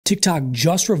TikTok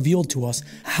just revealed to us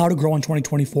how to grow in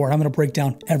 2024, and I'm gonna break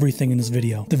down everything in this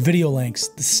video. The video lengths,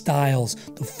 the styles,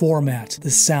 the formats,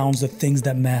 the sounds, the things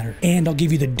that matter. And I'll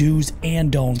give you the do's and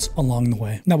don'ts along the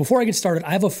way. Now, before I get started,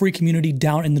 I have a free community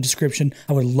down in the description.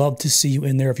 I would love to see you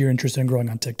in there if you're interested in growing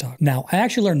on TikTok. Now, I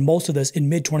actually learned most of this in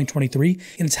mid-2023,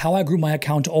 and it's how I grew my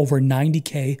account to over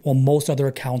 90K while most other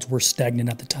accounts were stagnant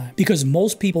at the time. Because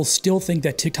most people still think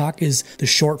that TikTok is the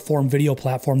short form video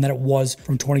platform that it was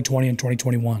from 2020 and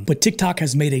 2021. But TikTok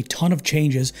has made a ton of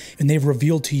changes, and they've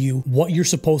revealed to you what you're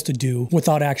supposed to do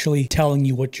without actually telling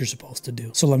you what you're supposed to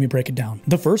do. So let me break it down.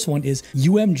 The first one is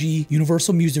UMG,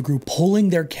 Universal Music Group, pulling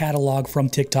their catalog from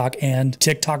TikTok and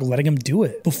TikTok letting them do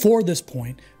it. Before this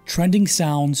point, trending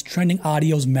sounds, trending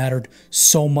audios mattered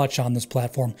so much on this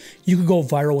platform. You could go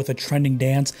viral with a trending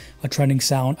dance, a trending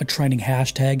sound, a trending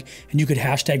hashtag, and you could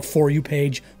hashtag For You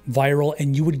page viral,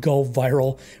 and you would go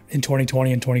viral in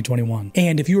 2020 and 2021.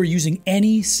 And if you were using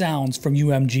any sounds from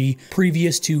UMG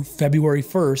previous to February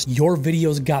 1st, your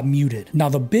videos got muted. Now,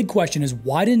 the big question is,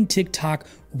 why didn't TikTok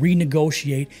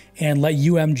renegotiate and let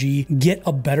UMG get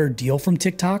a better deal from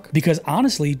TikTok? Because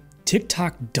honestly,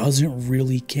 TikTok doesn't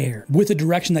really care. With the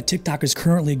direction that TikTok is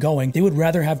currently going, they would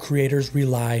rather have creators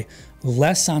rely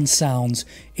less on sounds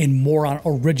and more on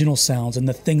original sounds and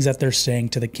the things that they're saying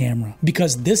to the camera.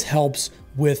 Because this helps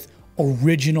with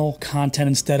original content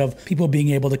instead of people being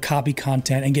able to copy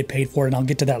content and get paid for it, and I'll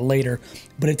get to that later.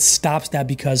 But it stops that,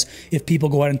 because if people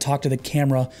go ahead and talk to the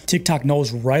camera, TikTok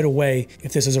knows right away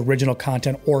if this is original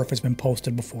content or if it's been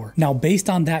posted before. Now, based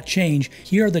on that change,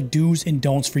 here are the do's and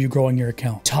don'ts for you growing your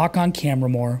account. Talk on camera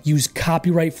more, use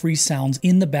copyright-free sounds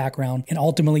in the background, and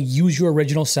ultimately use your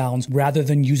original sounds rather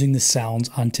than using the sounds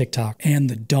on TikTok. And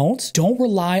the don'ts, don't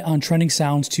rely on trending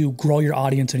sounds to grow your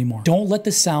audience anymore. Don't let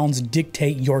the sounds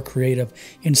dictate your creative.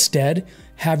 Instead,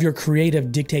 have your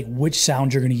creative dictate which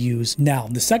sound you're going to use. Now,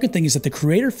 the second thing is that the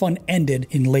Creator Fund ended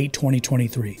in late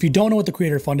 2023. If you don't know what the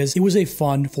Creator Fund is, it was a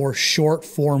fund for short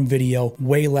form video,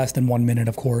 way less than 1 minute,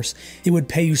 of course. It would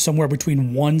pay you somewhere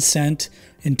between 1 cent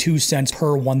and 2 cents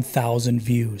per 1,000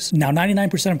 views. Now,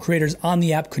 99% of creators on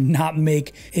the app could not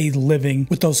make a living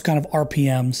with those kind of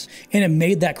RPMs, and it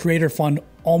made that Creator Fund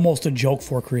almost a joke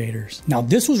for creators. Now,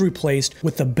 this was replaced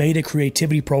with the Beta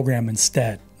Creativity Program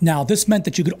instead. Now, this meant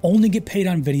that you could only get paid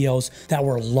on videos that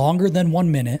were longer than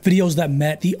 1 minute, videos that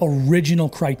met the original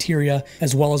criteria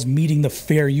as well as meeting the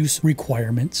fair use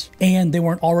requirements, and they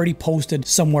weren't already posted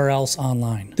somewhere else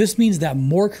online. This means that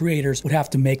more creators would have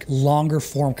to make longer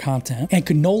form content and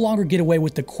could no longer get away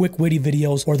with the quick witty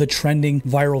videos or the trending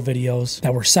viral videos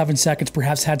that were 7 seconds,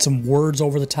 perhaps had some words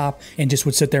over the top, and just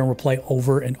would sit there and replay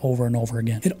over and over and over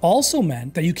again. It also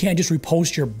meant that you can't just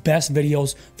repost your best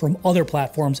videos from other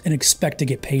platforms and expect to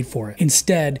get paid for it.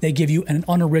 Instead, they give you an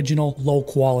unoriginal, low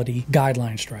quality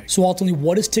guideline strike. So ultimately,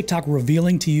 what is TikTok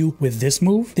revealing to you with this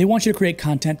move? They want you to create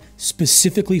content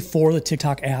specifically for the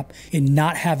TikTok app and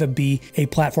not have it be a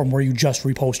platform where you just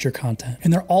repost your content.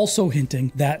 And they're also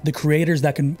hinting that the creators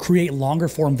that can create longer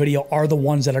form video are the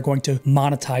ones that are going to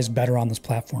monetize better on this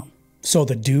platform. So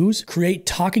the do's, create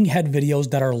talking head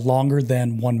videos that are longer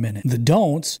than 1 minute. The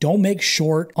don'ts, don't make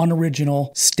short,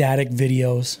 unoriginal, static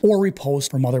videos or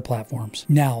repost from other platforms.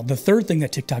 Now, the third thing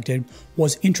that TikTok did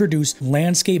was introduce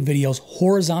landscape videos,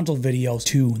 horizontal videos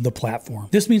to the platform.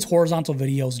 This means horizontal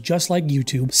videos, just like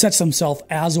YouTube, sets themselves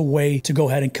as a way to go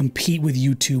ahead and compete with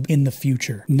YouTube in the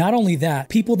future. Not only that,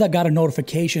 people that got a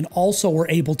notification also were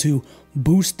able to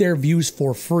boost their views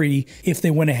for free if they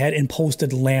went ahead and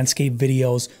posted landscape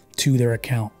videos to their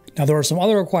account. Now, there are some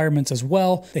other requirements as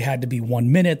well. They had to be 1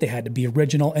 minute, they had to be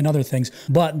original and other things,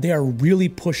 but they are really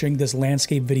pushing this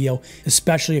landscape video,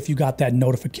 especially if you got that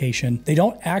notification. They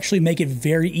don't actually make it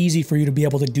very easy for you to be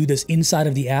able to do this inside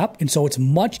of the app. And so it's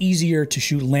much easier to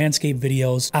shoot landscape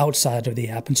videos outside of the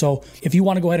app. And so if you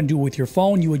want to go ahead and do it with your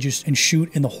phone, you would just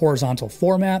shoot in the horizontal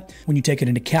format. When you take it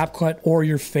into CapCut or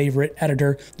your favorite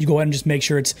editor, you go ahead and just make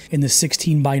sure it's in the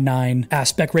 16:9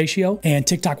 aspect ratio, and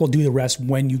TikTok will do the rest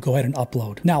when you go ahead and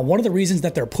upload. Now, one of the reasons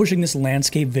that they're pushing this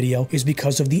landscape video is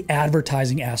because of the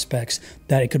advertising aspects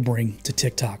that it could bring to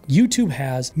TikTok. YouTube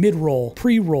has mid-roll,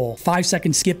 pre-roll,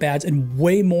 5-second skip ads, and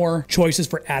way more choices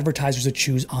for advertisers to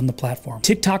choose on the platform.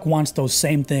 TikTok wants those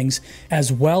same things,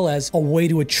 as well as a way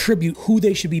to attribute who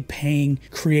they should be paying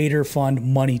Creator Fund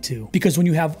money to. Because when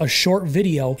you have a short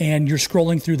video and you're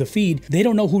scrolling through the feed, they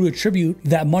don't know who to attribute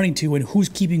that money to and who's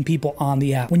keeping people on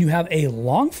the app. When you have a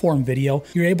long form video,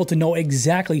 you're able to know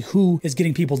exactly who is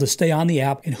getting people people to stay on the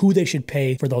app and who they should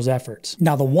pay for those efforts.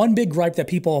 Now, the one big gripe that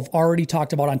people have already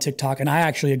talked about on TikTok, and I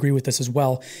actually agree with this as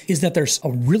well, is that there's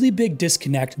a really big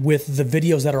disconnect with the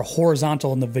videos that are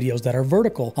horizontal and the videos that are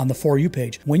vertical on the For You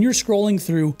page. When you're scrolling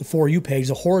through the For You page,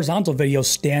 the horizontal videos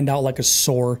stand out like a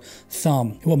sore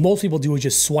thumb. And what most people do is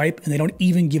just swipe and they don't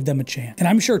even give them a chance. And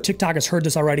I'm sure TikTok has heard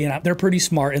this already and they're pretty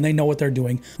smart and they know what they're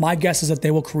doing. My guess is that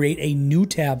they will create a new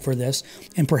tab for this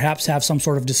and perhaps have some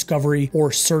sort of discovery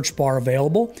or search bar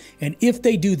available. And if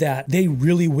they do that, they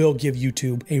really will give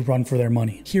YouTube a run for their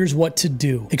money. Here's what to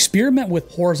do. Experiment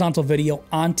with horizontal video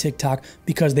on TikTok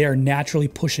because they are naturally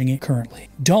pushing it currently.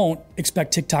 Don't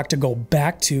expect TikTok to go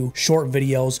back to short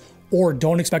videos, or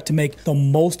don't expect to make the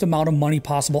most amount of money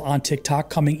possible on TikTok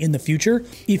coming in the future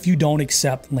if you don't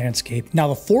accept landscape. Now,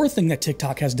 the fourth thing that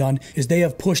TikTok has done is they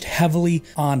have pushed heavily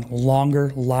on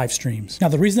longer live streams. Now,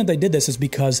 the reason that they did this is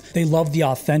because they love the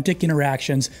authentic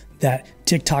interactions that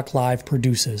TikTok Live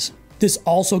produces. This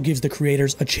also gives the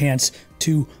creators a chance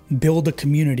to build a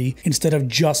community instead of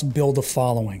just build a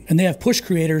following. And they have pushed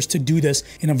creators to do this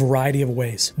in a variety of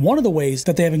ways. One of the ways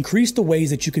that they have increased the ways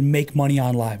that you can make money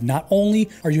on live. Not only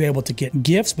are you able to get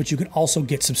gifts, but you can also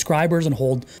get subscribers and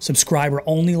hold subscriber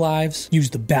only lives,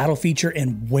 use the battle feature,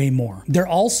 and way more. They're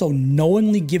also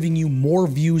knowingly giving you more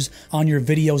views on your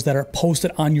videos that are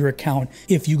posted on your account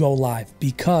if you go live,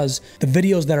 because the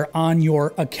videos that are on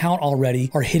your account already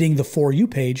are hitting the For You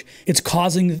page. It's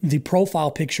causing the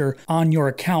profile picture on your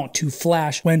account to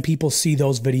flash when people see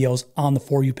those videos on the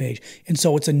For You page. And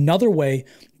so it's another way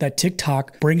that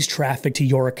TikTok brings traffic to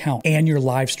your account and your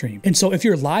live stream. And so if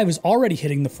your live is already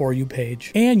hitting the For You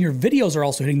page and your videos are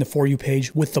also hitting the For You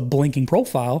page with the blinking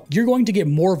profile, you're going to get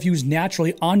more views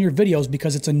naturally on your videos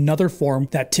because it's another form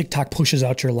that TikTok pushes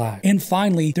out your live. And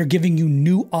finally, they're giving you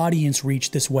new audience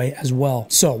reach this way as well.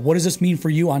 So what does this mean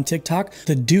for you on TikTok?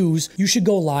 The do's: you should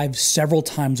go live several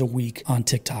times a week on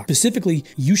TikTok. Specifically,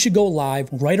 you should go live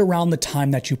right around the time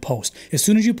that you post. As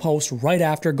soon as you post, right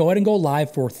after, go ahead and go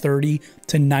live for 30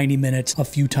 to 90 minutes a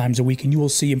few times a week, and you will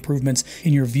see improvements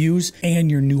in your views and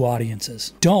your new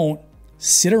audiences. Don't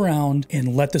sit around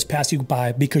and let this pass you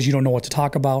by because you don't know what to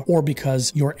talk about or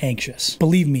because you're anxious.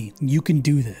 Believe me, you can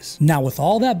do this. Now, with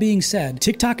all that being said,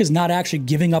 TikTok is not actually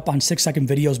giving up on 6-second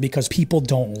videos because people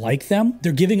don't like them.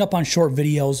 They're giving up on short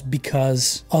videos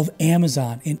because of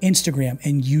Amazon and Instagram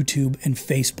and YouTube and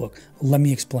Facebook. Let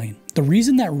me explain. The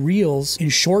reason that Reels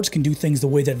and Shorts can do things the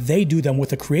way that they do them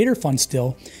with a creator fund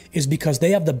still is because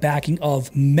they have the backing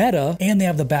of Meta and they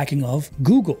have the backing of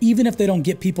Google. Even if they don't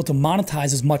get people to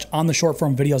monetize as much on the short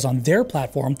form videos on their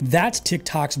platform, that's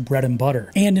TikTok's bread and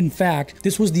butter. And in fact,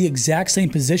 this was the exact same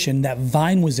position that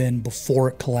Vine was in before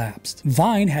it collapsed.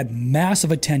 Vine had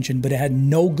massive attention, but it had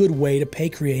no good way to pay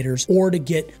creators or to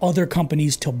get other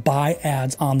companies to buy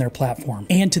ads on their platform.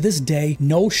 And to this day,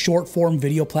 no short form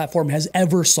video platform has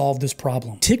ever solved this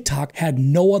problem. TikTok had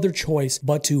no other choice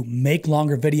but to make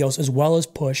longer videos as well as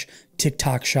push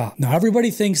TikTok Shop. Now, everybody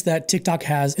thinks that TikTok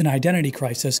has an identity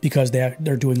crisis because they're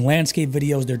doing landscape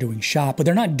videos, they're doing Shop, but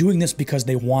they're not doing this because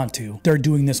they want to. They're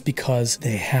doing this because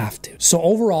they have to. So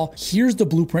overall, here's the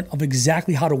blueprint of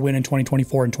exactly how to win in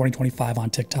 2024 and 2025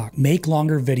 on TikTok. Make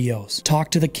longer videos,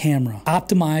 talk to the camera,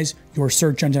 optimize your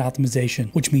search engine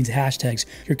optimization, which means hashtags,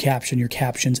 your caption, your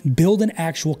captions, build an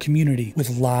actual community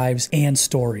with lives and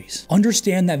stories.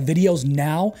 Understand that videos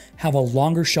now have a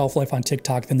longer shelf life on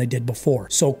TikTok than they did before.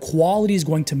 So quality is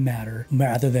going to matter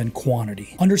rather than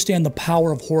quantity. Understand the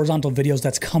power of horizontal videos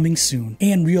that's coming soon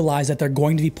and realize that they're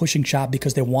going to be pushing Shop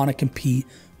because they want to compete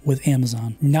with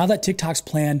Amazon. Now that TikTok's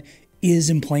plan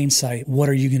is in plain sight, what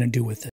are you going to do with it?